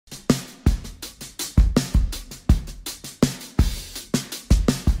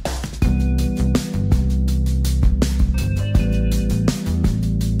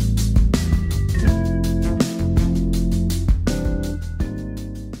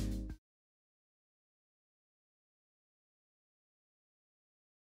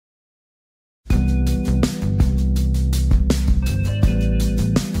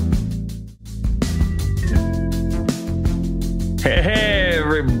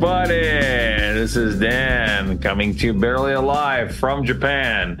everybody. This is Dan coming to you barely alive from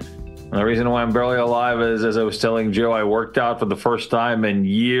Japan. And the reason why I'm barely alive is, as I was telling Joe, I worked out for the first time in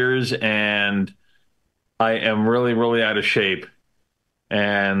years and I am really, really out of shape.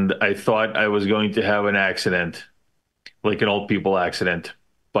 And I thought I was going to have an accident, like an old people accident,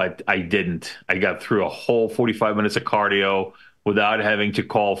 but I didn't. I got through a whole 45 minutes of cardio without having to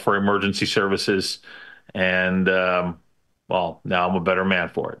call for emergency services. And, well, now I'm a better man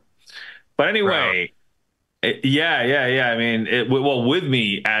for it. But anyway, yeah. I mean, well, with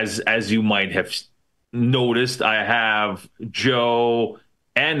me, as you might have noticed, I have Joe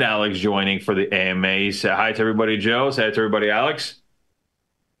and Alex joining for the AMA. Say hi to everybody, Joe. Say hi to everybody, Alex.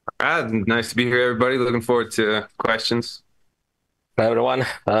 Nice to be here, everybody. Looking forward to questions. Hi everyone,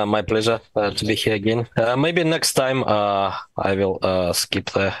 my pleasure to be here again. Maybe next time I will skip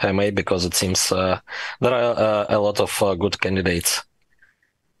the MA because it seems there are a lot of good candidates,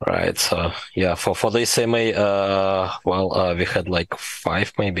 right? So yeah, for this MA, we had like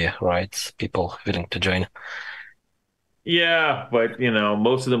 5 maybe, right? People willing to join. Yeah, but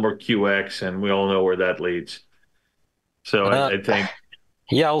most of them were QX, and we all know where that leads. So I think,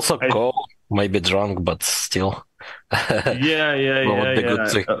 Yeah, also I, Cole maybe drunk, but still. Well, would be good yeah.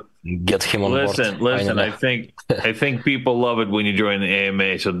 to get him on board. Listen. Finally. I think people love it when you join the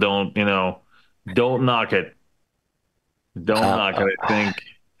AMA. So don't knock it. Don't knock Uh, it.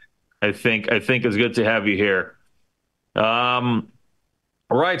 I think it's good to have you here. All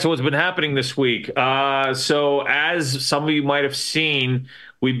right. So what's been happening this week? So as some of you might have seen,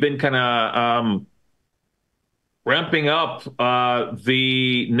 we've been kind of ramping up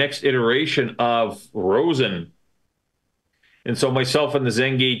the next iteration of Rosen. And so myself and the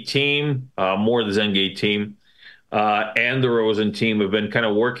Zengate team, more the Zengate team, and the Rosen team have been kind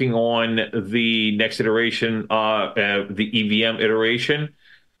of working on the next iteration, the EVM iteration.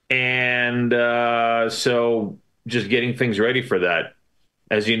 And so just getting things ready for that.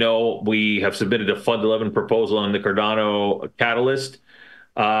 As you know, we have submitted a Fund 11 proposal on the Cardano Catalyst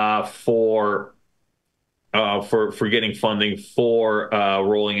for getting funding for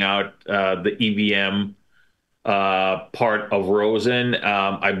rolling out the EVM part of Rosen.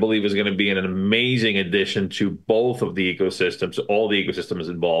 I believe is going to be an amazing addition to both of the ecosystems, all the ecosystems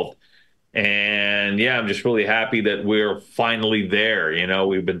involved. And yeah, I'm just really happy that we're finally there.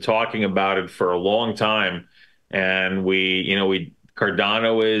 We've been talking about it for a long time, and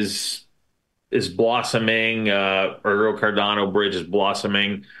Cardano is blossoming. Ergo Cardano Bridge is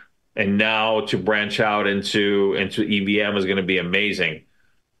blossoming, and now to branch out into EVM is going to be amazing.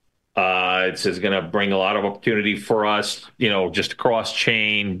 It's going to bring a lot of opportunity for us, just cross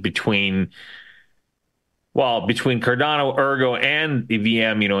chain between Cardano, Ergo, and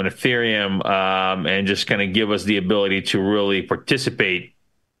EVM, and Ethereum, and just kind of give us the ability to really participate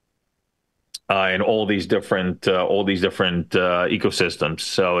in all these different ecosystems.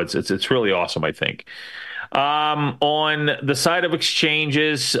 So it's really awesome, I think. On the side of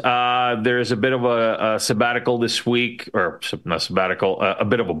exchanges, there's a bit of a sabbatical this week, or not sabbatical, a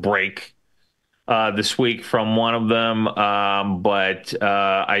bit of a break this week from one of them, but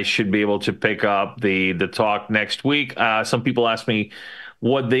I should be able to pick up the talk next week. Some people ask me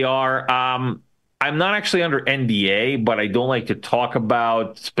what they are. I'm not actually under NDA, but I don't like to talk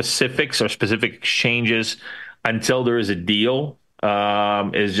about specifics or specific exchanges until there is a deal.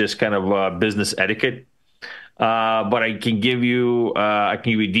 Is just kind of business etiquette. But I can give you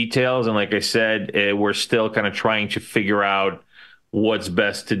details, and like I said, we're still kind of trying to figure out what's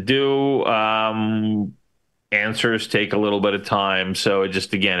best to do. Answers take a little bit of time, so it's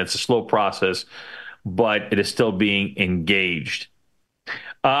a slow process, but it is still being engaged.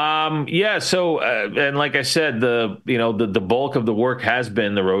 And like I said, the bulk of the work has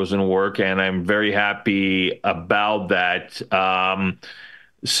been the Rosen work, and I'm very happy about that.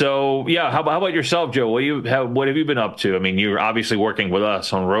 So yeah, how about yourself, Joe? What have you been up to? I mean, you're obviously working with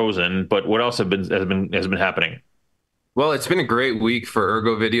us on Rosen, but what else has been happening? Well, it's been a great week for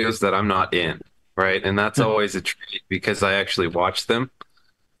Ergo videos that I'm not in, right? And that's always a treat because I actually watch them.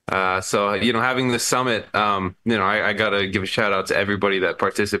 Having the summit, I got to give a shout out to everybody that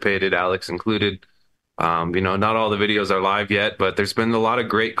participated, Alex included. Not all the videos are live yet, but there's been a lot of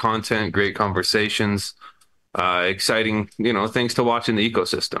great content, great conversations, exciting, things to watch in the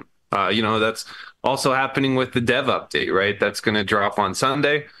ecosystem. That's also happening with the dev update, right? That's going to drop on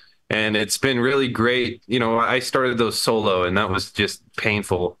Sunday. And it's been really great. I started those solo and that was just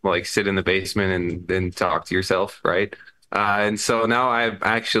painful, like sit in the basement and then talk to yourself, right? And so now I'm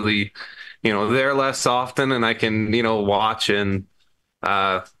actually, there less often and I can, watch and,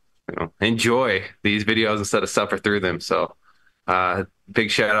 enjoy these videos instead of suffer through them. So Big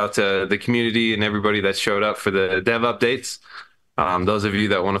shout out to the community and everybody that showed up for the dev updates. Those of you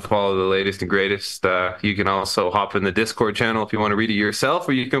that want to follow the latest and greatest, you can also hop in the Discord channel if you want to read it yourself,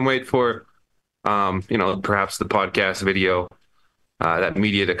 or you can wait for, perhaps the podcast video, that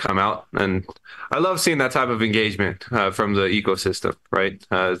media to come out. And I love seeing that type of engagement from the ecosystem, right?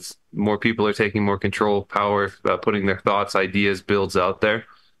 More people are taking more control, power, putting their thoughts, ideas, builds out there.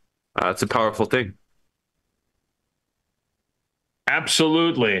 It's a powerful thing.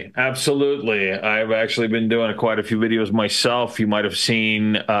 Absolutely, absolutely. I've actually been doing quite a few videos myself. You might have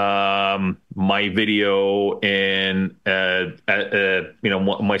seen my video in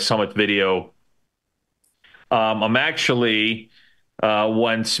my summit video. I'm actually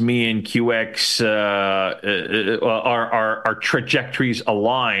once me and QX our trajectories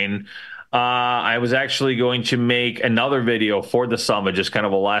align. I was actually going to make another video for the summit, just kind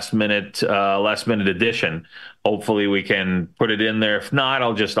of a last minute addition. Hopefully we can put it in there. If not,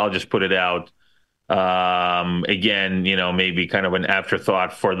 I'll just put it out. Again, maybe kind of an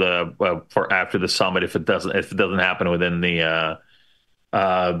afterthought for after the summit if it doesn't happen within the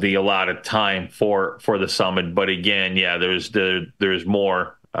allotted time for the summit. But again, yeah, there's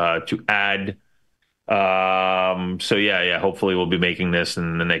more to add. So yeah, hopefully we'll be making this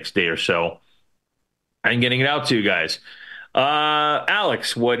in the next day or so and getting it out to you guys.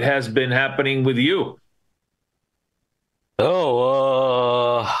 Alex, what has been happening with you?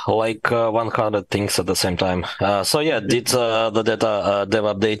 Like 100 things at the same time. So yeah, did the data dev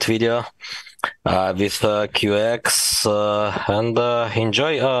update video with QX and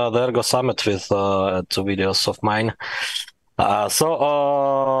enjoy the Ergo Summit with 2 videos of mine.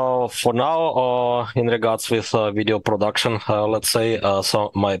 So for now, in regards with video production, let's say,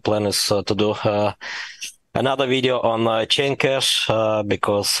 so my plan is to do another video on chain cache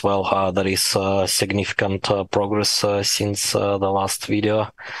because, well, there is significant progress since the last video.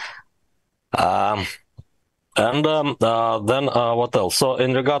 And then what else? So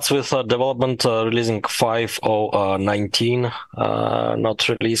in regards with development, releasing 5.0.19, not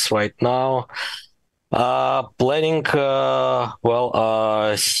released right now. Planning,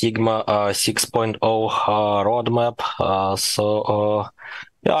 Sigma 6.0 roadmap. So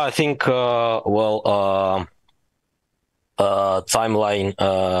yeah, I think, timeline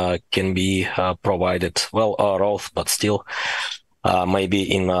can be provided, Rolf, but still maybe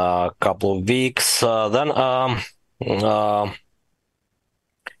in a couple of weeks. Then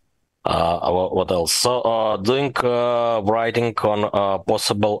what else? So doing writing on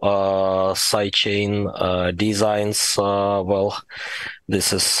possible sidechain designs.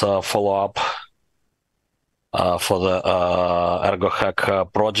 This is follow-up for the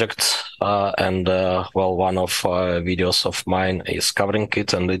ErgoHack project, and one of videos of mine is covering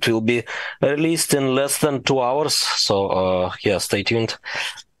it, and it will be released in less than 2 hours. So yeah, stay tuned.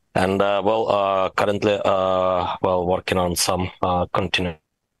 And currently working on some continuation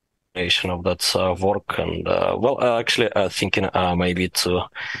of that work, and actually thinking maybe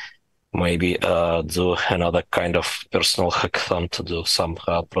do another kind of personal hackathon to do some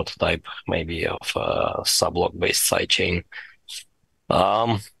prototype, maybe of Sublog based sidechain.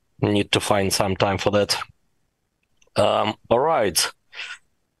 Need to find some time for that. All right.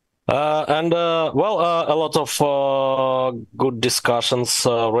 And a lot of good discussions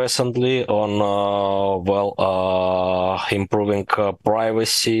recently on improving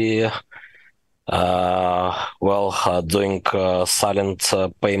privacy, doing silent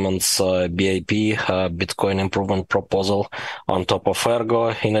payments, BIP, Bitcoin improvement proposal on top of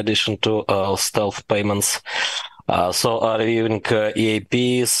Ergo, in addition to stealth payments. So reviewing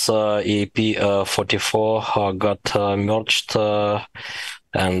EAPs, EAP 44 got merged,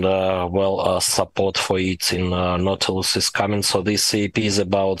 and support for it in Nautilus is coming. So this EAP is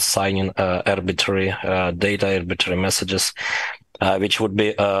about signing arbitrary data, arbitrary messages, which would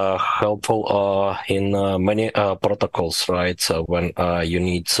be helpful in many protocols, right? So when you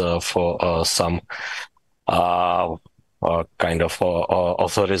need for some kind of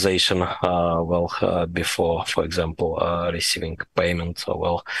authorization, before, for example, receiving payment,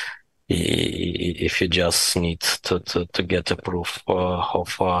 or if you just need to get a proof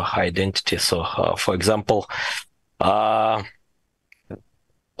of identity. So, for example, a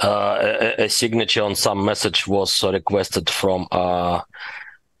signature on some message was requested from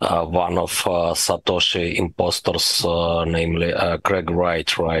one of Satoshi imposters, namely Craig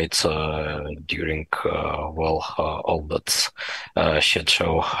Wright, right? During all that shit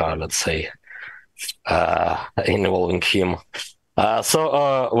show, let's say, involving him. A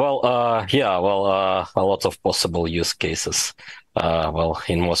lot of possible use cases well,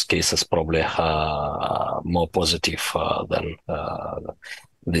 in most cases, probably more positive than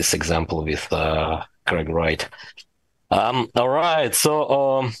this example with Craig Wright. All right.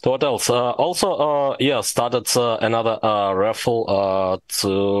 So, what else? Also, started another raffle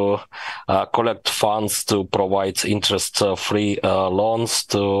to collect funds to provide interest-free loans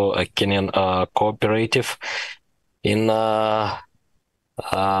to a Kenyan cooperative in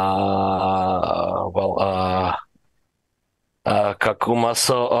Kakuma.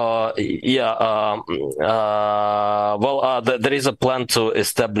 So, there is a plan to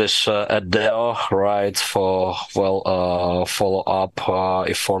establish a DAO, right, for follow-up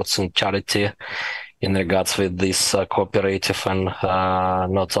efforts in charity in regards with this cooperative, and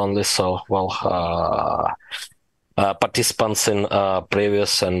not only so. Participants in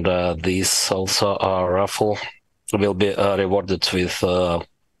previous and these also raffle will be rewarded with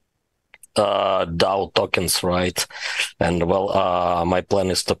DAO tokens, right? And my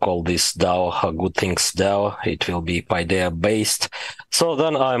plan is to call this DAO Good Things DAO. It will be Paideia based. So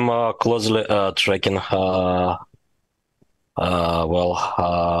then I'm closely tracking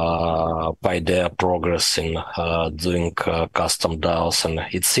Paideia progress in doing custom DAOs, and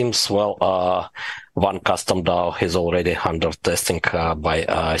it seems one custom DAO is already under testing by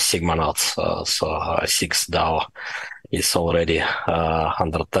Sigmanauts. So 6 DAO is already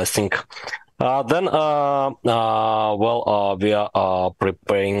under testing. Then we are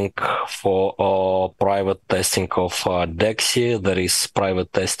preparing for private testing of Dexy. There is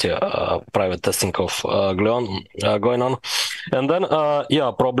private testing of Gluon going on, and then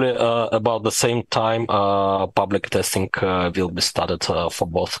probably about the same time public testing will be started for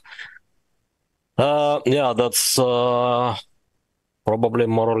both. That's probably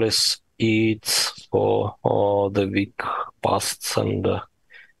more or less it for the week past, and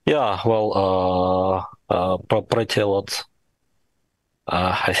pretty a lot,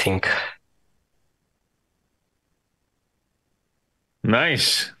 I think.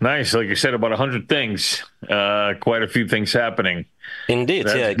 Nice. Like you said, about 100 things. Quite a few things happening. Indeed,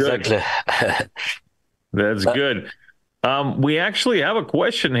 That's good. exactly. That's good. We actually have a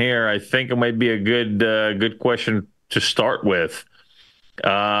question here. I think it might be a good question to start with.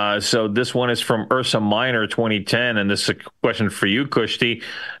 So this one is from Ursa Minor 2010, and this is a question for you, Kushti.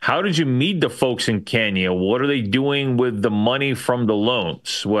 How did you meet the folks in Kenya? What are they doing with the money from the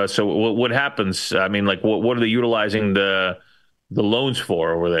loans? So what happens? I mean, like, what are they utilizing the loans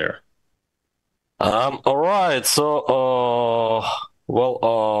for over there? All right. So,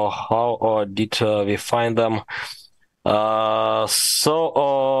 how did we find them?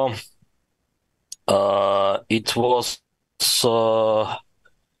 It was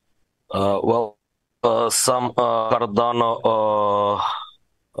some Cardano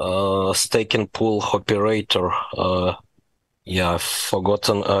staking pool operator. I've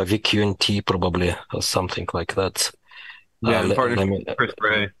forgotten VQNT, probably, or something like that. Chris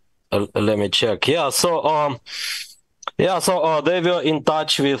Ray. Let me check. So they were in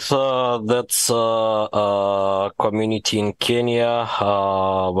touch with that community in Kenya,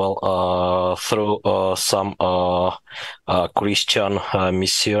 through some Christian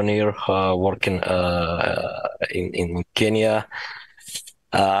missionary working in Kenya,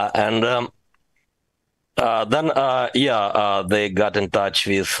 and then they got in touch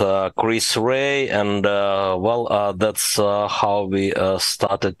with Chris Ray, and that's how we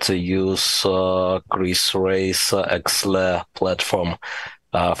started to use Chris Ray's XLayer platform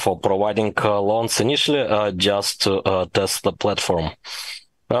for providing loans initially, just to test the platform.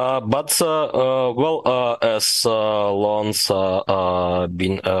 But as loans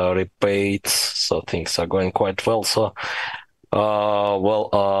been repaid, so things are going quite well. So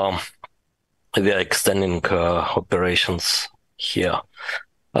we are extending operations here.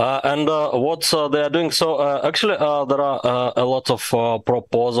 And what they are doing, so actually there are a lot of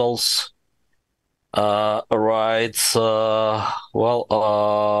proposals, right?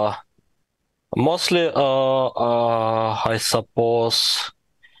 Mostly I suppose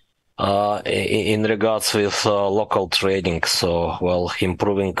in regards with local trading, so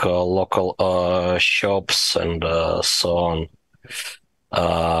improving local shops and so on.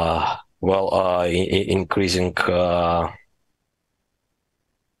 Increasing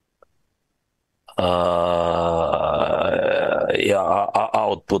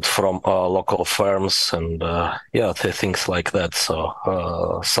output from local firms, and things like that. So,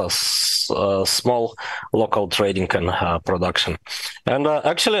 small local trading and production. And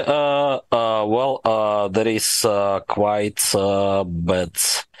actually, there is quite bad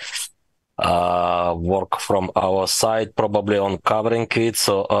work from our side, probably on covering it.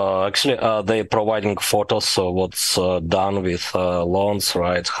 So actually, they're providing photos. So what's done with loans,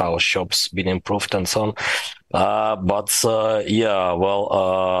 right? How shops been improved and so on. But yeah,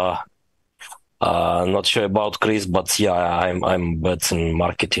 well, not sure about Chris, but yeah, I'm better in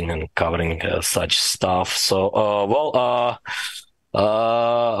marketing and covering such stuff. So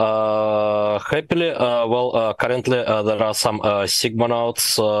happily, currently there are some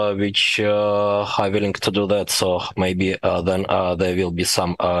Sigmanauts which are willing to do that. So maybe then there will be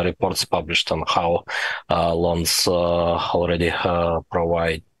some reports published on how loans already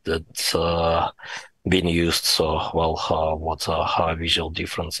provided been used. So, well, what are visual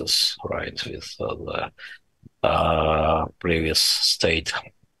differences, right, with the previous state?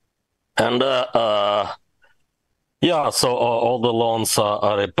 And yeah, so all the loans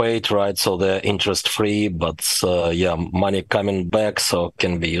are repaid, right? So they're interest free, but yeah, money coming back, so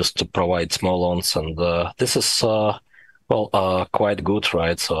can be used to provide small loans. And this is quite good,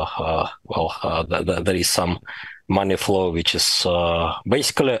 right? So there is some money flow which is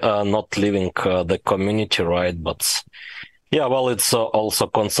basically not leaving the community, right? But yeah, well, it's also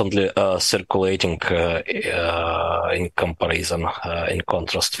constantly circulating in comparison, in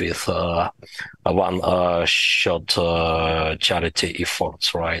contrast with one-shot charity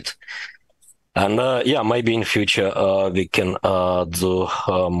efforts, right? And yeah, maybe in future we can do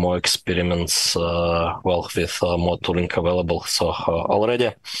more experiments, with more tooling available. So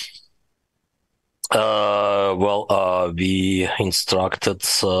already, we instructed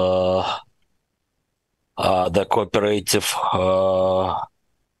the cooperative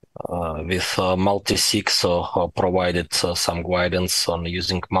with multisig, so provided some guidance on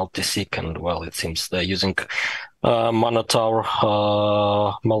using multisig, and well, it seems they're using Monotaur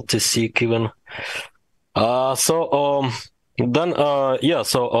multisig even. In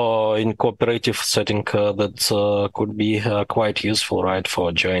cooperative setting, that could be quite useful, right,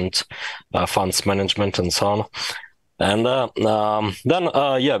 for joint funds management and so on. And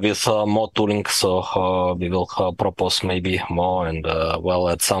with more tooling, so we will propose maybe more. And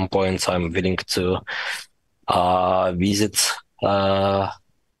at some point, I'm willing to visit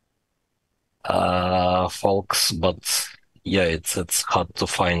folks, but yeah, it's hard to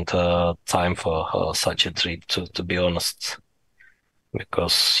find time for such a trip, to be honest,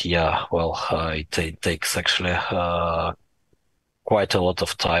 because it takes actually quite a lot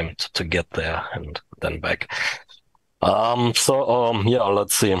of time to get there and then back. Let's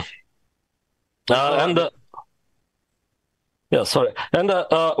see.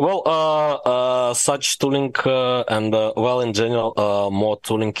 Such tooling in general, more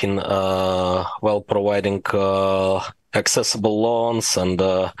tooling in providing accessible loans and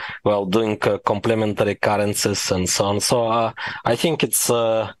doing complementary currencies and so on. So I think it's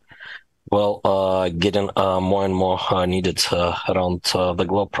getting more and more needed around the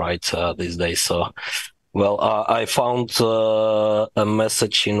globe, right, these days. So. I found a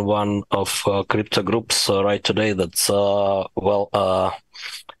message in one of crypto groups right today that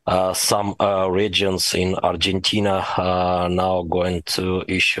some regions in Argentina are now going to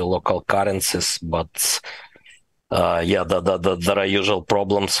issue local currencies, but there are usual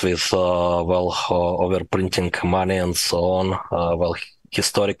problems with overprinting money and so on.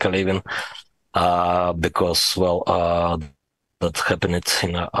 Historically even because that happened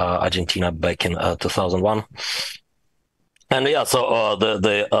in Argentina back in 2001. And yeah, so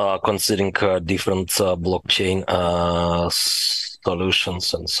they are considering different blockchain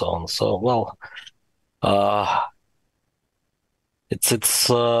solutions and so on. So, it's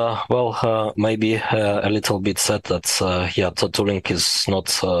maybe a little bit sad that, tooling is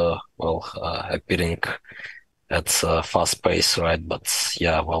not, appearing at a fast pace, right? But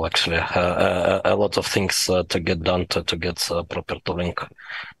yeah, actually, a lot of things to get done to get proper tooling,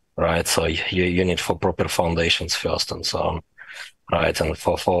 right? So you need for proper foundations first and so on, right? And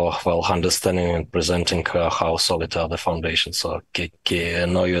for understanding and presenting how solid are the foundations, so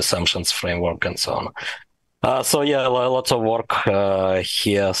know your assumptions framework and so on. A lot of work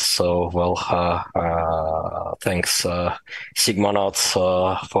here. So, thanks, Sigmanauts,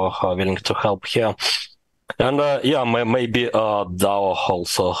 for willing to help here. And maybe DAO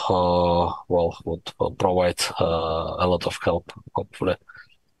also would provide a lot of help, hopefully.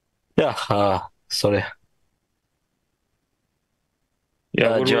 Yeah, sorry.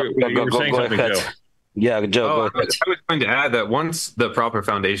 Yeah, Joe, go ahead. Joe. Yeah, Joe, go ahead. I was going to add that once the proper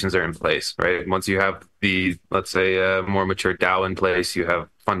foundations are in place, right? Once you have the, let's say, more mature DAO in place, you have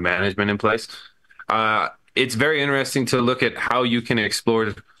fund management in place. It's very interesting to look at how you can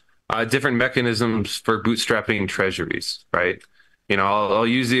explore different mechanisms for bootstrapping treasuries, right? I'll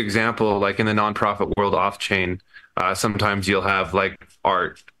use the example like in the nonprofit world off chain. Sometimes you'll have like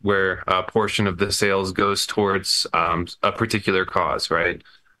art where a portion of the sales goes towards a particular cause, right?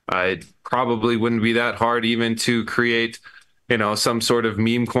 It probably wouldn't be that hard even to create, some sort of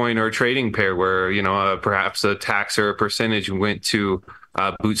meme coin or trading pair where, perhaps a tax or a percentage went to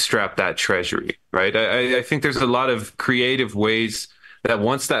bootstrap that treasury, right? I think there's a lot of creative ways that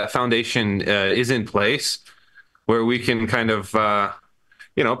once that foundation is in place, where we can kind of,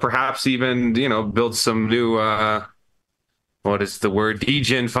 perhaps even, build some new, what is the word,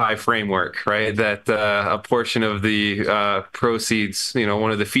 DGen-5 framework, right? That a portion of the proceeds,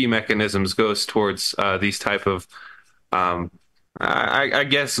 one of the fee mechanisms goes towards these type of, I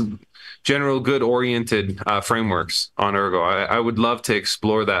guess, general good oriented frameworks on Ergo. I would love to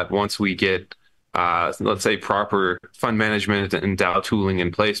explore that once we get, let's say, proper fund management and DAO tooling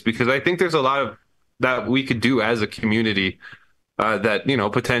in place, because I think there's a lot of that we could do as a community that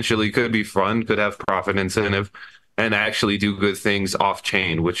potentially could be fun, could have profit incentive, and actually do good things off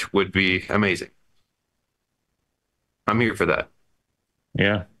chain, which would be amazing. I'm here for that.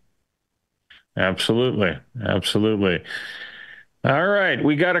 Yeah, absolutely. Absolutely. All right.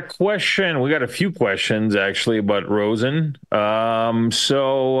 We got a question. We got a few questions actually about Rosen. Okay.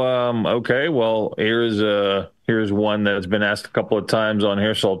 Well, here's one that's been asked a couple of times on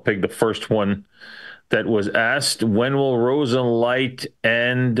here. So I'll pick the first one that was asked. When will Rosen Light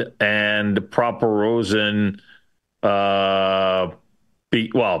end and proper Rosen be,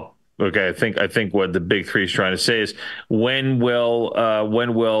 well, okay, I think what the big three is trying to say is when will the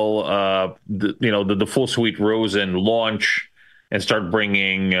full suite Rosen launch and start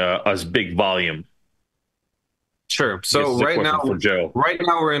bringing us big volume? Sure. So right now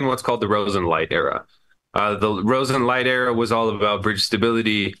we're in what's called the Rosen Light era. The Rosen Light era was all about bridge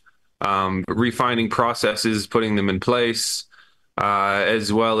stability, refining processes, putting them in place,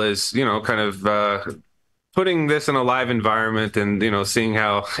 as well as putting this in a live environment and seeing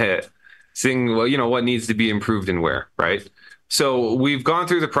what needs to be improved and where, right? So we've gone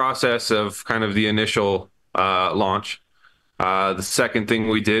through the process of kind of the initial launch. The second thing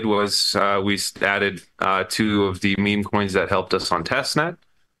we did was we added 2 of the meme coins that helped us on testnet.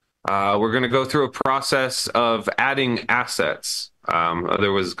 We're going to go through a process of adding assets.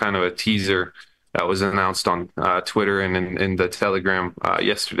 There was kind of a teaser that was announced on Twitter and in the Telegram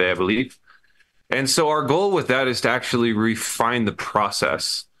yesterday, I believe. And so our goal with that is to actually refine the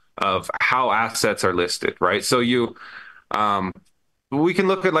process of how assets are listed, right? So we can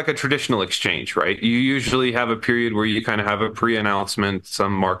look at like a traditional exchange, right? You usually have a period where you kind of have a pre-announcement,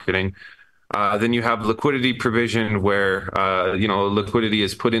 some marketing. Then you have liquidity provision where, liquidity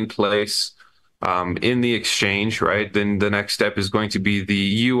is put in place in the exchange, right? Then the next step is going to be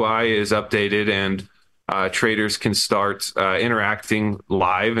the UI is updated and traders can start interacting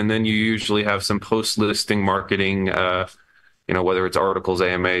live. And then you usually have some post-listing marketing, whether it's articles,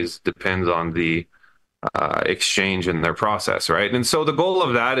 AMAs, depends on the exchange and their process, right? And so the goal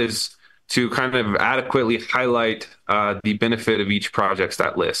of that is to kind of adequately highlight the benefit of each project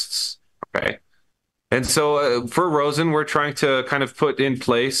that lists, okay? And so for Rosen, we're trying to kind of put in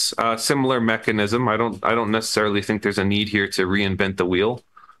place a similar mechanism. I don't necessarily think there's a need here to reinvent the wheel.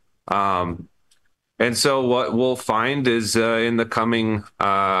 And so what we'll find is in the coming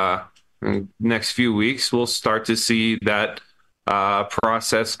next few weeks, we'll start to see that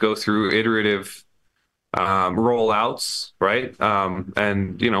process go through iterative rollouts, right?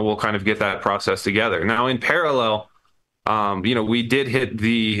 And we'll kind of get that process together. Now, in parallel, we did hit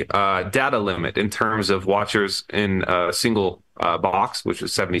the data limit in terms of watchers in a single box, which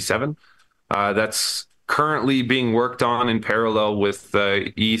is 77. That's currently being worked on in parallel with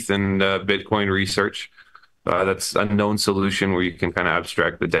ETH and Bitcoin research. That's a known solution where you can kind of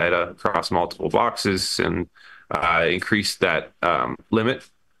abstract the data across multiple boxes and increase that limit.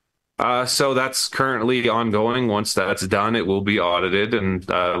 So that's currently ongoing. Once that's done, it will be audited and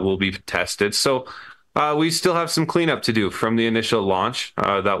will be tested. So we still have some cleanup to do from the initial launch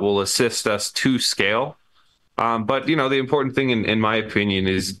that will assist us to scale. But, the important thing, in my opinion,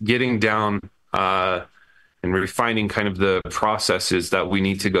 is getting down and refining kind of the processes that we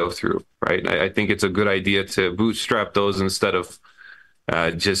need to go through, right? I think it's a good idea to bootstrap those instead of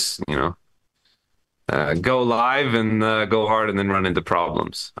just, go live and go hard and then run into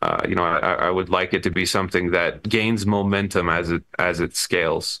problems. I would like it to be something that gains momentum as it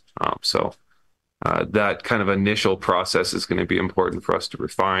scales. So that kind of initial process is going to be important for us to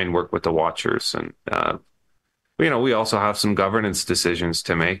refine, work with the watchers, and we also have some governance decisions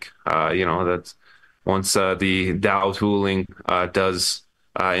to make. That's once the DAO tooling does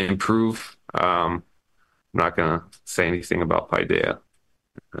improve, not gonna say anything about Paideia.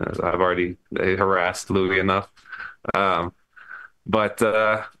 I've already harassed Louis enough. Um, but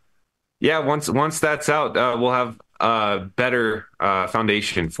yeah, once that's out, we'll have a better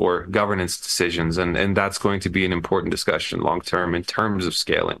foundation for governance decisions, and that's going to be an important discussion long term in terms of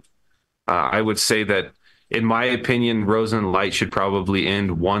scaling. I would say that, in my opinion, Rosen Light should probably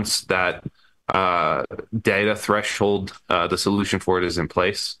end once that data threshold, the solution for it is in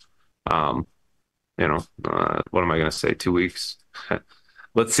place. What am I going to say? 2 weeks.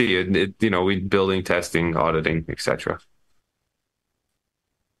 Let's see. We building, testing, auditing, etc.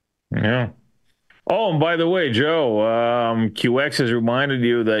 Yeah. Oh, and by the way, Joe, QX has reminded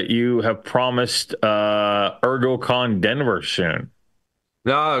you that you have promised ErgoCon Denver soon.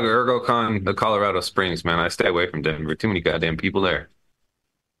 No, ErgoCon, the Colorado Springs, man. I stay away from Denver. Too many goddamn people there.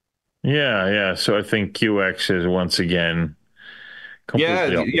 Yeah. So I think QX is once again Yeah,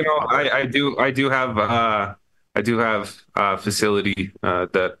 completely I do have a facility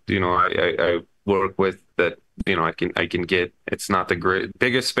that I work with that I can get. It's not the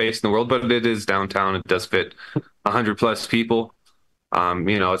biggest space in the world, but it is downtown. It does fit 100+ people.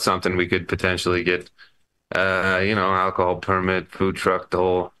 It's something we could potentially get. Alcohol permit, food truck, the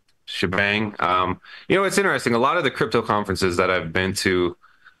whole shebang. It's interesting. A lot of the crypto conferences that I've been to,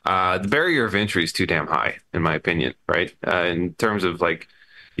 the barrier of entry is too damn high, in my opinion, right? In terms of like,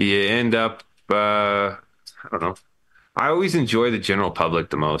 you end up, I don't know. I always enjoy the general public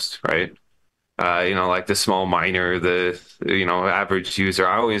the most, right? Like the small miner, the, average user.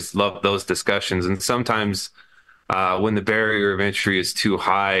 I always love those discussions. And sometimes when the barrier of entry is too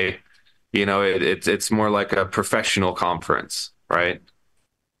high, it's more like a professional conference, right?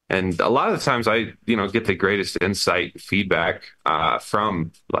 And a lot of the times I, get the greatest insight feedback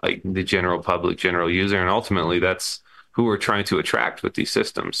from like the general public, general user, and ultimately that's who we're trying to attract with these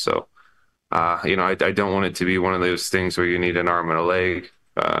systems. So, I don't want it to be one of those things where you need an arm and a leg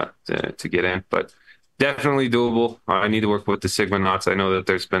to get in, but definitely doable. I need to work with the Sigma Knots. I know that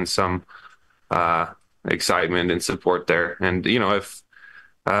there's been some excitement and support there, and if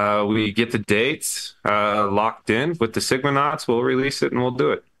we get the dates locked in with the Sigma Knots, we'll release it and we'll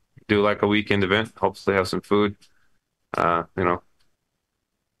do it. Do like a weekend event, hopefully have some food. It'll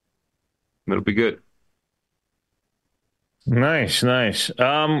be good. Nice.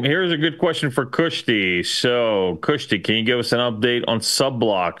 Here's a good question for Kushti. So, Kushti, can you give us an update on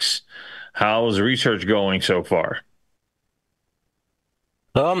subblocks? How's research going so far?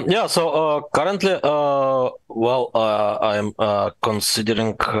 So currently, I'm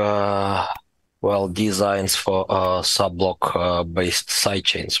considering designs for subblock based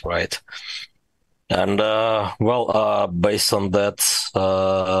sidechains, right? And based on that,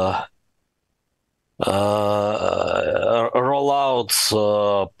 rollout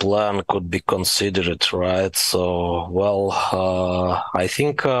plan could be considered, right? So, I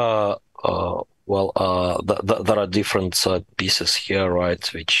think there are different pieces here,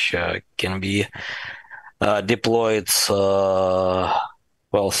 right, which can be deployed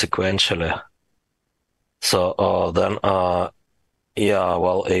sequentially. So then,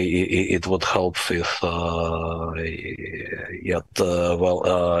 it would help with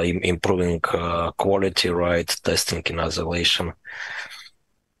improving quality, right, testing in isolation,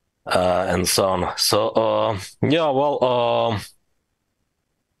 and so on. So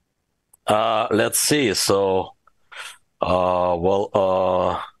let's see. So,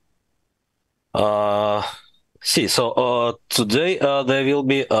 today there will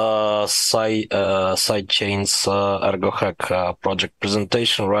be a sidechains ErgoHack project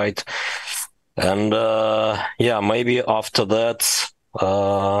presentation, right? And maybe after that,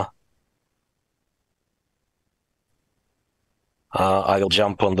 I will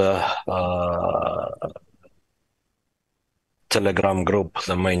jump on the Telegram group,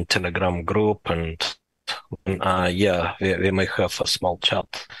 the main Telegram group, and we may have a small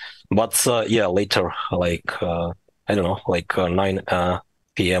chat. But later, like I don't know, like 9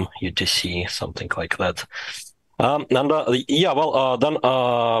 p.m. UTC, something like that. Then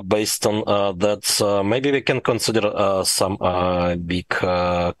based on that, maybe we can consider some big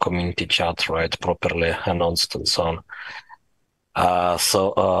community chat, right, properly announced and so on.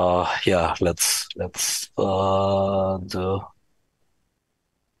 Let's do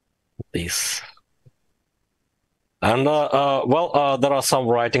this. And there are some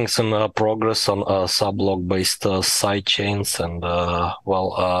writings in progress on subblock-based sidechains, and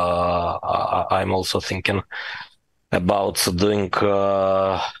I'm also thinking about doing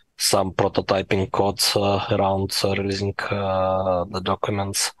some prototyping codes around releasing the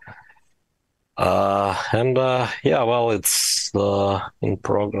documents. It's in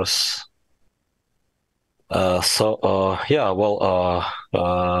progress. Yeah, well,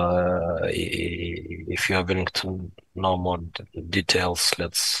 if you are willing to know more details,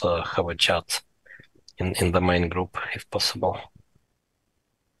 let's have a chat in the main group if possible.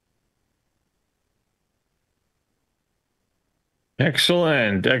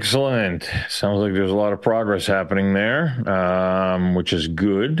 Excellent, excellent. Sounds like there's a lot of progress happening there, which is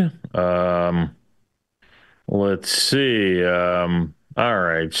good. Let's see. All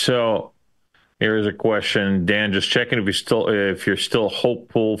right, so here is a question, Dan. Just checking if you're still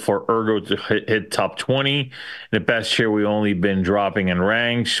hopeful for Ergo to hit top 20. In the past year, we only been dropping in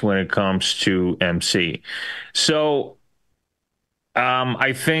ranks when it comes to MC. So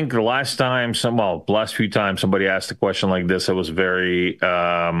I think the last few times somebody asked a question like this, I was very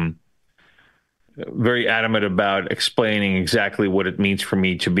adamant about explaining exactly what it means for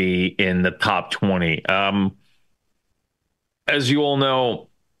me to be in the top 20. As you all know,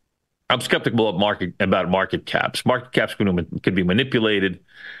 I'm skeptical about market caps. Market caps can be manipulated.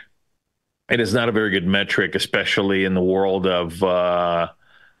 It is not a very good metric, especially in the world of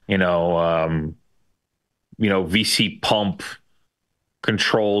you know VC pump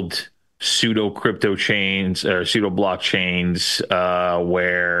controlled pseudo crypto chains or pseudo blockchains,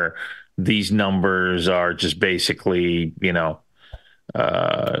 where these numbers are just basically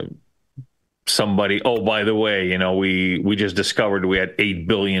somebody. Oh, by the way, we just discovered we had 8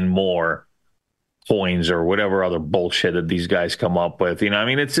 billion more coins or whatever other bullshit that these guys come up with. I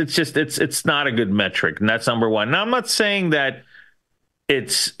mean, it's not a good metric, and that's number one. Now, I'm not saying that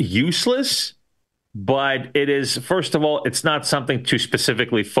it's useless, but it is, first of all, it's not something to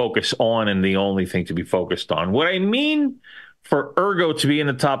specifically focus on and the only thing to be focused on. What I mean for Ergo to be in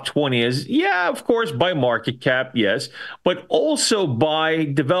the top 20 is, yeah, of course, by market cap, yes, but also by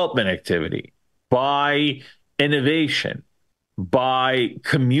development activity, by innovation, by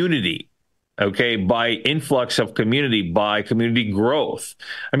community. Okay, by influx of community, by community growth.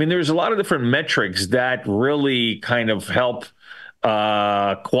 I mean, there's a lot of different metrics that really kind of help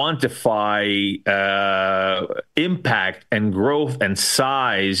quantify impact and growth and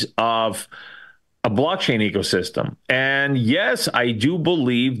size of a blockchain ecosystem. And yes, I do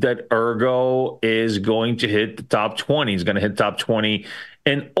believe that Ergo is going to hit the top 20. It's going to hit top 20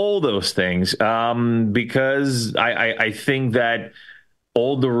 in all those things, because I think that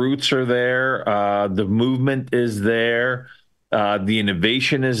all the roots are there. The movement is there. The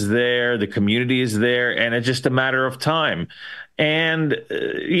innovation is there. The community is there. And it's just a matter of time. And,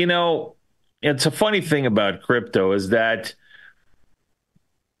 it's a funny thing about crypto is that,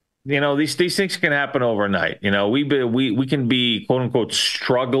 these things can happen overnight. We can be, quote unquote,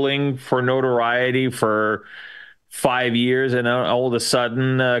 struggling for notoriety for 5 years, and all of a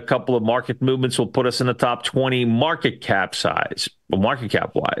sudden a couple of market movements will put us in the top 20 market cap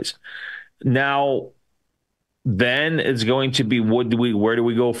wise. Now, then it's going to be, where do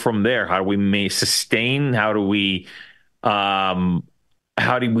we go from there? How do we sustain? How do we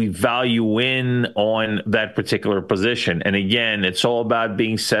value in on that particular position? And again, it's all about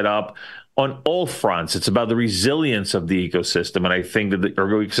being set up on all fronts. It's about the resilience of the ecosystem. And I think that the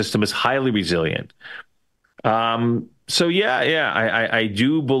Ergo ecosystem is highly resilient. So I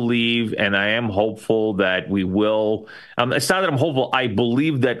do believe, and I am hopeful that we will. It's not that I'm hopeful. I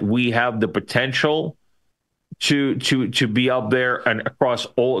believe that we have the potential to be up there and across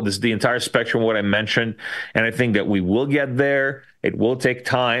the entire spectrum of what I mentioned. And I think that we will get there. It will take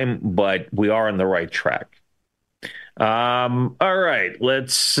time, but we are on the right track. All right,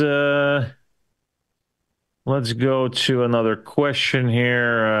 let's go to another question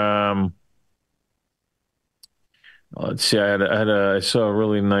here. Let's see. I saw a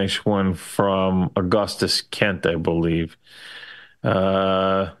really nice one from Augustus Kent, I believe.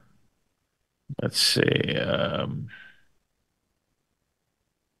 Let's see.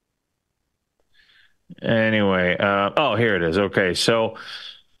 Anyway, here it is. Okay, so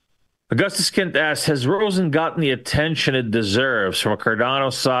Augustus Kent asks, has Rosen gotten the attention it deserves from a Cardano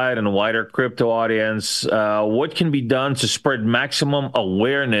side and a wider crypto audience? What can be done to spread maximum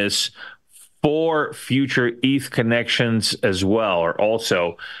awareness for future ETH connections as well, or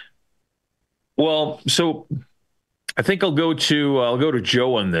also? Well, so I think I'll go to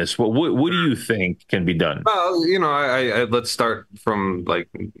Joe on this. What do you think can be done? Well, let's start from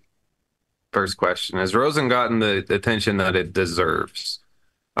first question. Has Rosen gotten the attention that it deserves?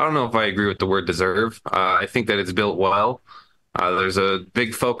 I don't know if I agree with the word deserve. I think that it's built well. There's a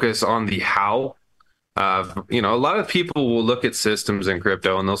big focus on the how. A lot of people will look at systems in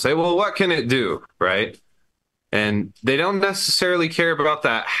crypto and they'll say, well, what can it do? Right. And they don't necessarily care about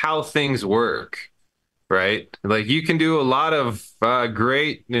that, how things work. right? Like you can do a lot of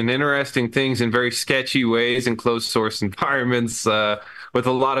great and interesting things in very sketchy ways in closed source environments with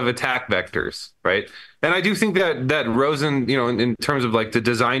a lot of attack vectors, right? And I do think that Rosen, in terms of like the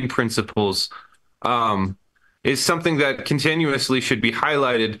design principles, is something that continuously should be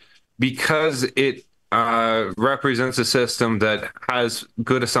highlighted because it represents a system that has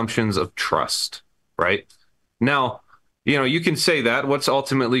good assumptions of trust, right? Now, you can say that. What's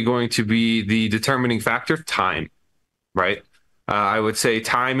ultimately going to be the determining factor? Time, right? I would say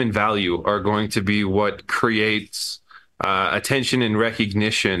time and value are going to be what creates attention and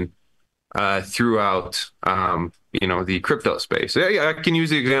recognition throughout, the crypto space. I can use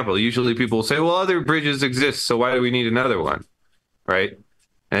the example. Usually people will say, well, other bridges exist, so why do we need another one, right?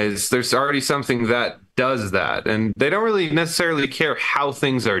 As there's already something that does that, and they don't really necessarily care how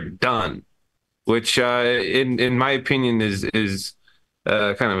things are done, which, in my opinion, is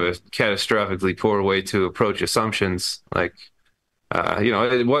kind of a catastrophically poor way to approach assumptions. Like,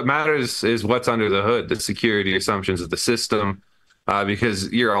 what matters is what's under the hood, the security assumptions of the system,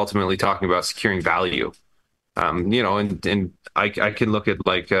 because you're ultimately talking about securing value. And I can look at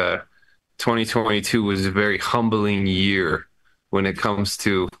like 2022 was a very humbling year when it comes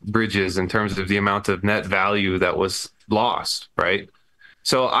to bridges in terms of the amount of net value that was lost, right?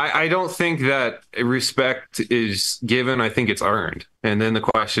 So I don't think that respect is given. I think it's earned. And then the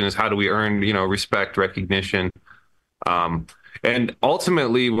question is, how do we earn, respect, recognition? And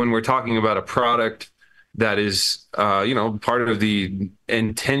ultimately, when we're talking about a product that is, part of the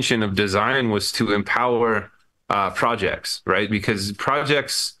intention of design was to empower projects, right? Because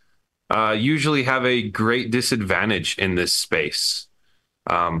projects usually have a great disadvantage in this space,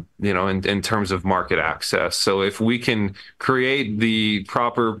 in terms of market access. So if we can create the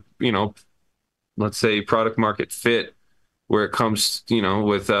proper, let's say product market fit where it comes,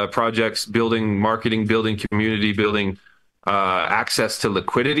 with projects building marketing, building community, building access to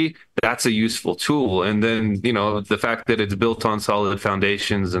liquidity, that's a useful tool. And then, the fact that it's built on solid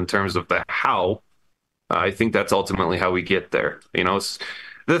foundations in terms of the how, I think that's ultimately how we get there.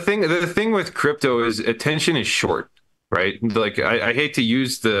 The thing with crypto is attention is short, right? Like I hate to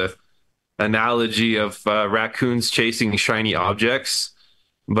use the analogy of raccoons chasing shiny objects,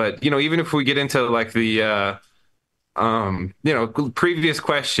 but even if we get into like the previous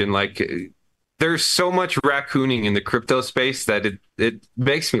question, like there's so much raccooning in the crypto space that it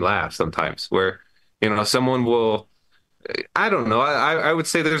makes me laugh sometimes where someone will, I don't know. I would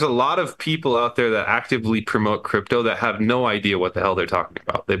say there's a lot of people out there that actively promote crypto that have no idea what the hell they're talking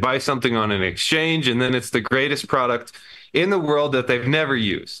about. They buy something on an exchange and then it's the greatest product in the world that they've never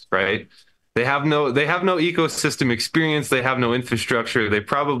used, right? They have no ecosystem experience. They have no infrastructure. They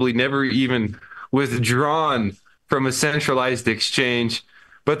probably never even withdrawn from a centralized exchange,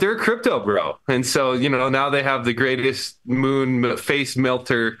 but they're a crypto bro. And so, now they have the greatest moon face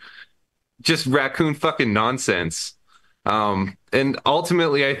melter, just raccoon fucking nonsense. And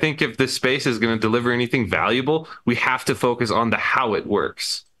ultimately, I think if this space is going to deliver anything valuable, we have to focus on the how it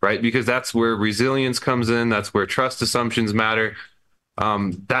works, right? Because that's where resilience comes in. That's where trust assumptions matter.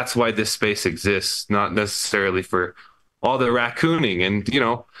 That's why this space exists, not necessarily for all the raccooning. And,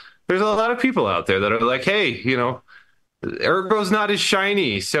 there's a lot of people out there that are like, hey, Ergo's not as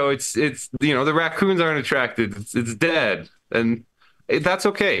shiny. So it's the raccoons aren't attracted. It's dead. And that's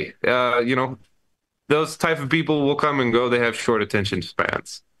okay. Those type of people will come and go. They have short attention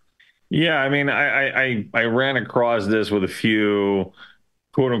spans. Yeah, I mean, I ran across this with a few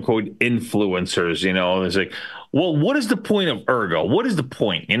quote unquote influencers. It's like, well, what is the point of Ergo? What is the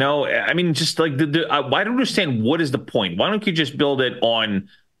point? I mean, just like I don't understand what is the point. Why don't you just build it on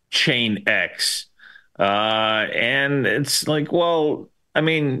chain X? And it's like, well, I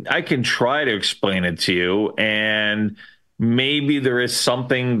mean, I can try to explain it to you, and maybe there is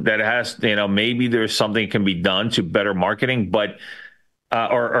something that has, maybe there's something can be done to better marketing, but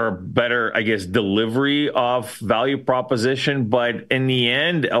or better, I guess, delivery of value proposition. But in the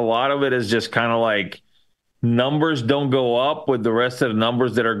end, a lot of it is just kind of like numbers don't go up with the rest of the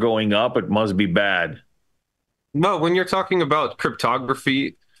numbers that are going up. It must be bad. Well, when you're talking about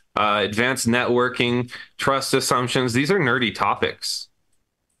cryptography, advanced networking, trust assumptions, these are nerdy topics.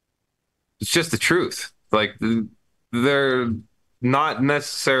 It's just the truth. Like, they're not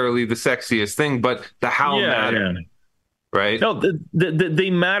necessarily the sexiest thing, but the how matter, right? No, they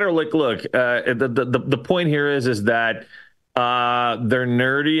matter. Like, look, the point here is that they're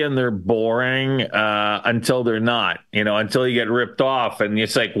nerdy and they're boring until they're not. Until you get ripped off, and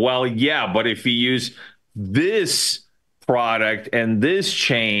it's like, well, yeah, but if you use this product and this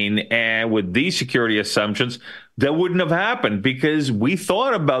chain and with these security assumptions, that wouldn't have happened because we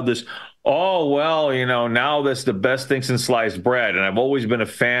thought about this. Oh, well, now that's the best thing since sliced bread. And I've always been a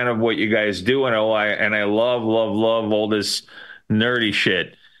fan of what you guys do. And I love, love, love all this nerdy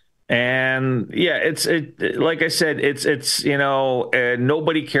shit. And yeah, like I said,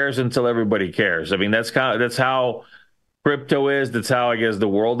 nobody cares until everybody cares. I mean, that's how crypto is. That's how I guess the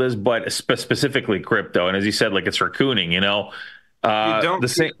world is, but specifically crypto. And as you said, like it's raccooning. You don't The need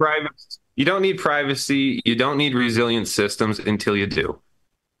same. privacy. You don't need privacy. You don't need resilient systems until you do.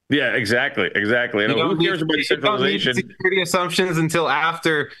 Yeah, exactly, exactly. Who cares about You don't need decentralization? security assumptions until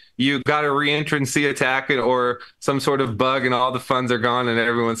after you got a reentrancy attack or some sort of bug and all the funds are gone and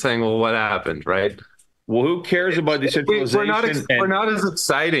everyone's saying, well, what happened, right? Well, who cares about decentralization? We're And not as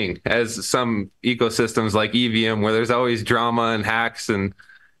exciting as some ecosystems like EVM where there's always drama and hacks and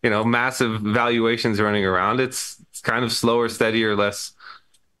massive valuations running around. It's kind of slower, steadier,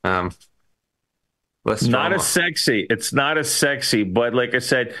 um, less not drama. as sexy. It's not as sexy, but like I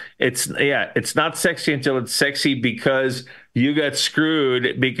said, it's not sexy until it's sexy because you got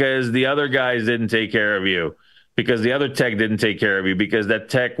screwed because the other guys didn't take care of you, because the other tech didn't take care of you, because that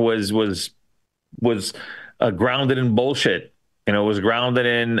tech was grounded in bullshit. Was grounded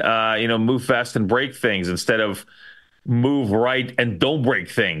in move fast and break things instead of move right and don't break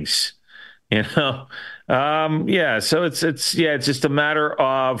things. You know, yeah. So it's just a matter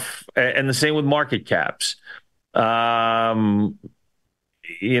of, and the same with market caps. Um,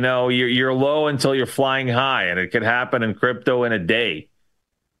 you're low until you're flying high, and it could happen in crypto in a day.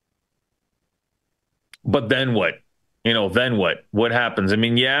 But then what? Then what? What happens? I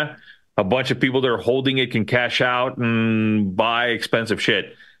mean, yeah, a bunch of people that are holding it can cash out and buy expensive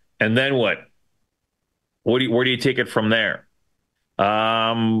shit. And then what? Where do you take it from there?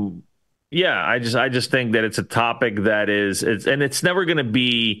 Um, yeah, I just think that it's a topic that it's never going to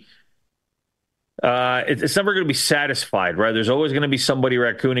be it's never going to be satisfied, right? There's always going to be somebody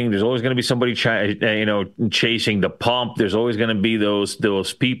raccooning. There's always going to be somebody chasing the pump. There's always going to be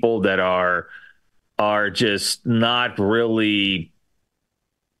those people that are just not really,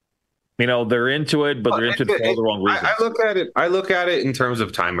 they're into it, but they're into it for all the wrong reasons. I look at it in terms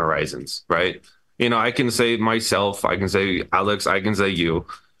of time horizons, right? I can say myself, I can say Alex, I can say you.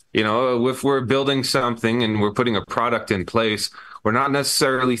 If we're building something and we're putting a product in place, we're not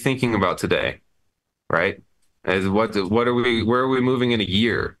necessarily thinking about today, right? As what are we where are we moving in a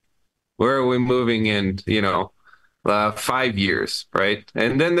year? Where are we moving in, 5 years, right?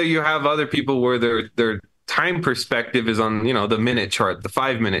 And then there you have other people where their time perspective is on, the minute chart, the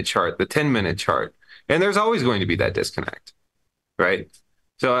 5 minute chart, the 10 minute chart. And there's always going to be that disconnect, right?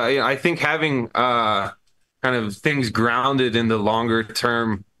 So I think having kind of things grounded in the longer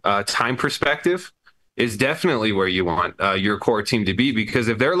term time perspective is definitely where you want your core team to be, because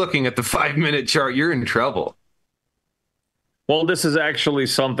if they're looking at the 5 minute chart, you're in trouble. Well, this is actually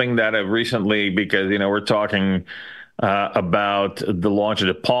something that I've recently, because we're talking about the launch of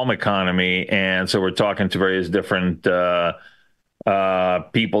the Palm economy, and so we're talking to various different people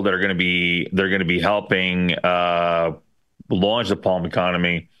that are going to be helping launch the Palm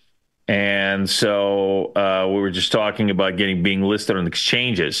economy. And so we were just talking about being listed on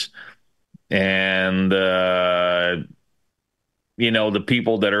exchanges, and the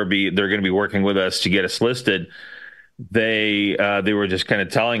people they're going to be working with us to get us listed. They were just kind of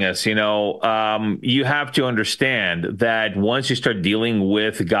telling us, you have to understand that once you start dealing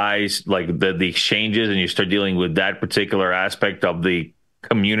with guys like the exchanges, and you start dealing with that particular aspect of the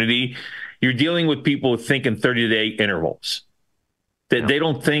community, you're dealing with people who think in 30-day intervals. They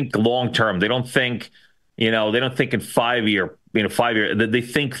don't think long term. They don't think, they don't think in 5 year. They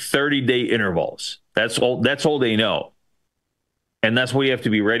think 30-day intervals. That's all they know. And that's what you have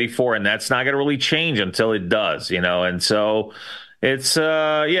to be ready for, and that's not going to really change until it does, And so it's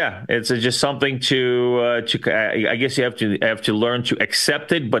it's just something to I guess you have to learn to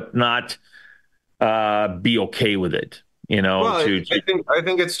accept it, but not be okay with it. Well, I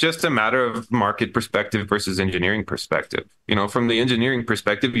think it's just a matter of market perspective versus engineering perspective. From the engineering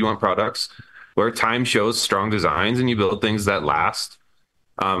perspective, you want products where time shows strong designs, and you build things that last.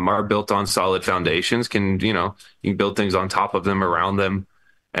 Are built on solid foundations, you can build things on top of them, around them,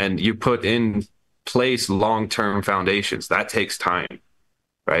 and you put in place long-term foundations. That takes time,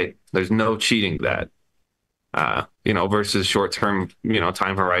 right? There's no cheating that, versus short-term,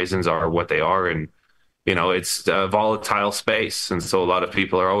 time horizons are what they are. And, it's a volatile space. And so a lot of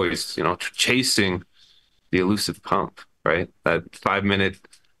people are always, chasing the elusive pump, right? That 5 minute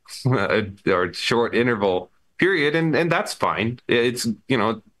or short interval period, and that's fine. It's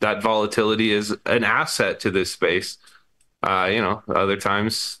that volatility is an asset to this space. Other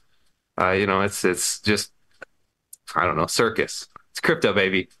times, it's just, I don't know, circus. It's crypto,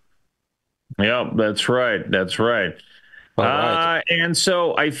 baby. Yeah, that's right. That's right. All right. And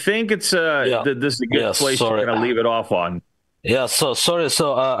so I think it's Yeah. this is a good Yeah. place to Sorry. kind of leave it off on. Yeah. So sorry.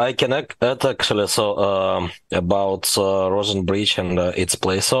 So I can add actually. So about Rosen Bridge and its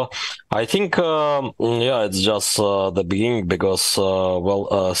place. So I think yeah, it's just the beginning because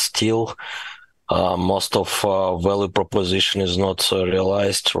still. Most of value proposition is not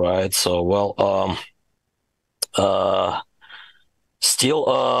realized, right? So, uh, still,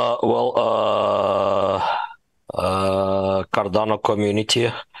 Cardano community,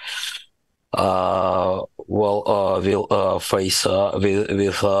 will face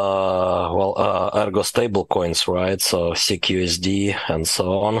Ergo stable coins, right? So CQSD and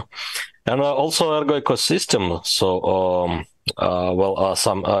so on, and also Ergo ecosystem. So,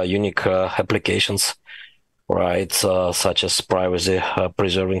 some unique applications, right? Such as privacy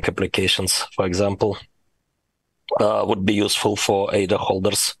preserving applications, for example, would be useful for ADA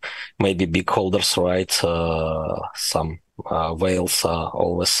holders, maybe big holders, right? Some whales are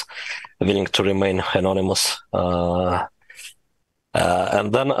always willing to remain anonymous.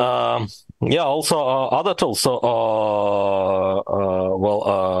 And then, yeah, also other tools. So,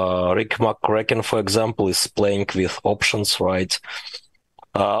 Rick McCracken, for example, is playing with options, right?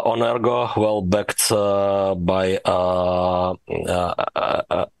 On Ergo, well backed by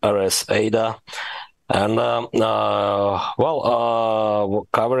RS Ada, and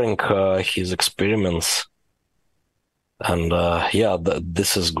covering his experiments. And yeah,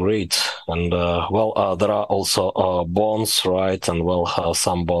 this is great. And there are also bonds, right? And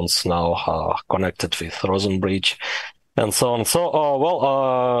some bonds now are connected with Rosenbridge and so on.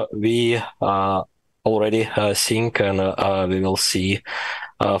 So, we already think, and we will see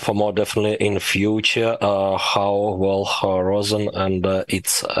for more definitely in future how Rosen and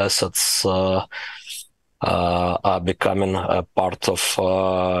its assets are becoming a part of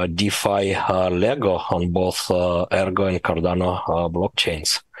DeFi Lego on both Ergo and Cardano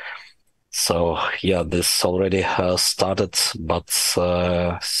blockchains. So yeah, this already started, but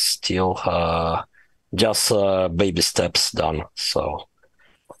still just baby steps done. So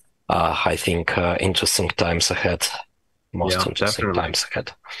I think interesting times ahead. Most interesting definitely. times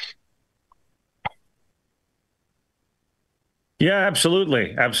ahead. Yeah,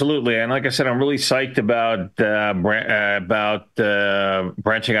 absolutely, absolutely. And like I said, I'm really psyched about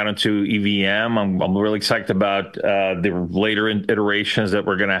branching out into EVM. I'm really psyched about the later iterations that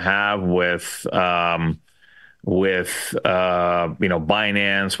we're going to have with Binance,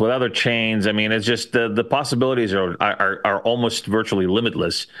 with other chains. I mean, it's just the possibilities are almost virtually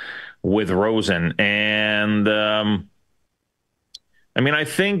limitless with Rosen. And I mean, I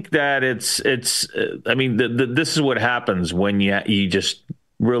think that I mean, this is what happens when you just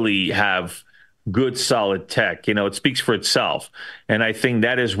really have good, solid tech. It speaks for itself. And I think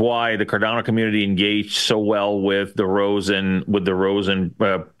that is why the Cardano community engaged so well with the Rosen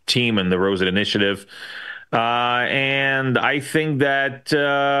team and the Rosen initiative. And I think that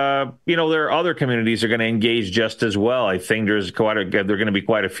there are other communities that are going to engage just as well. I think there are going to be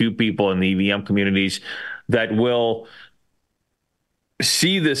quite a few people in the EVM communities that will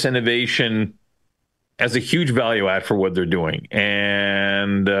see this innovation as a huge value add for what they're doing,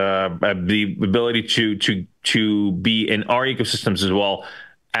 and the ability to be in our ecosystems as well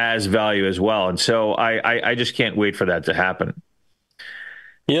as value as well. And so I just can't wait for that to happen.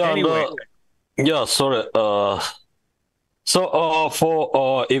 Yeah. Anyway. Sorry. So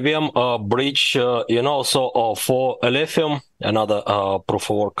for EVM bridge, so for Alephium, another proof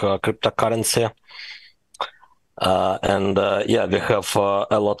of work cryptocurrency. And yeah, we have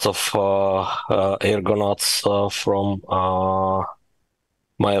a lot of Ergonauts from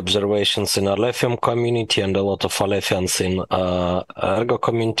my observations in Alephium community and a lot of Alephians in Ergo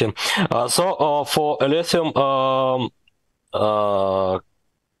community. So for Alephium,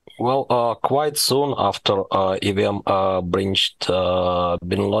 quite soon after EVM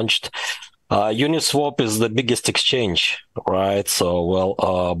been launched, Uniswap is the biggest exchange, right?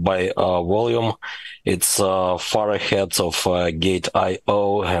 So, by volume, it's far ahead of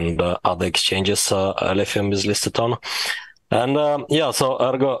Gate.io and other exchanges Alephium is listed on. And yeah, so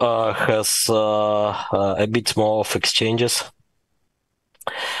Ergo has a bit more of exchanges.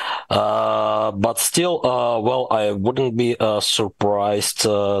 But still, I wouldn't be surprised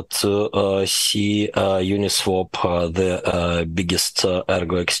to see Uniswap, the biggest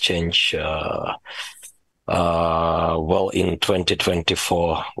Ergo exchange, in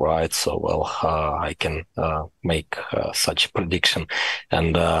 2024, right? So, I can make such prediction,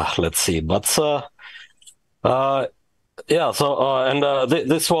 and let's see. But Yeah, so and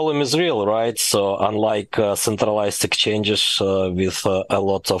this volume is real, right? So unlike centralized exchanges with a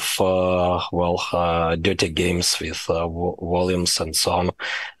lot of dirty games with volumes and so on,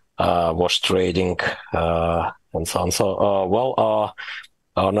 wash trading and so on. So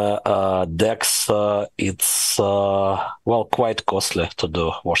on a DEX, it's quite costly to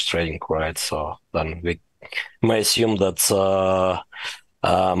do wash trading, right? So then we may assume that.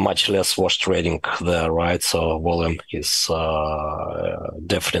 Much less wash trading there, right? So volume is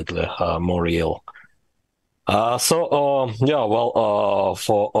definitely more real. For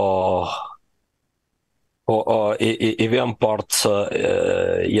EVM part,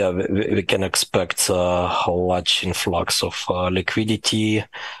 we can expect a large influx of liquidity,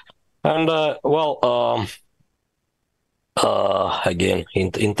 and again,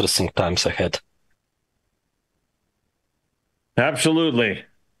 interesting times ahead. Absolutely.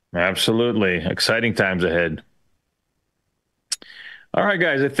 Absolutely. Exciting times ahead. All right,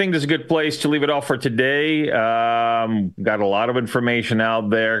 guys, I think this is a good place to leave it off for today. Got a lot of information out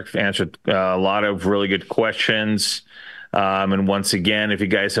there, answered a lot of really good questions. And once again, if you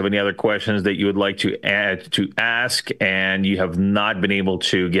guys have any other questions that you would like to ask and you have not been able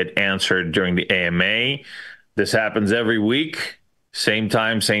to get answered during the AMA, this happens every week, same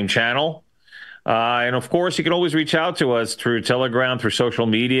time, same channel. And of course, you can always reach out to us through Telegram, through social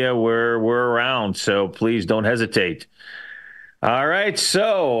media. We're around, so please don't hesitate. All right,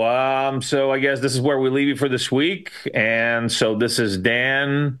 so I guess this is where we leave you for this week. And so this is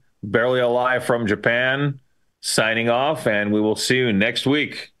Dan, barely alive from Japan, signing off, and we will see you next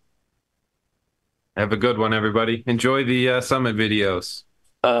week. Have a good one, everybody. Enjoy the summit videos.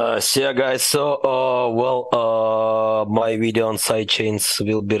 See ya, guys. So, my video on sidechains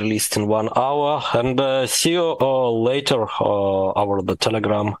will be released in 1 hour, and see you later over the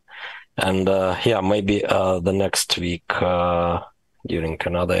Telegram, and maybe the next week during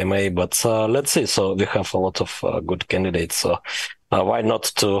another AMA. But let's see. So we have a lot of good candidates. So why not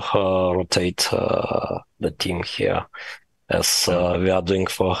to rotate the team here, as we are doing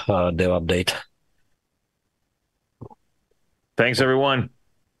for Dev Update. Thanks, everyone.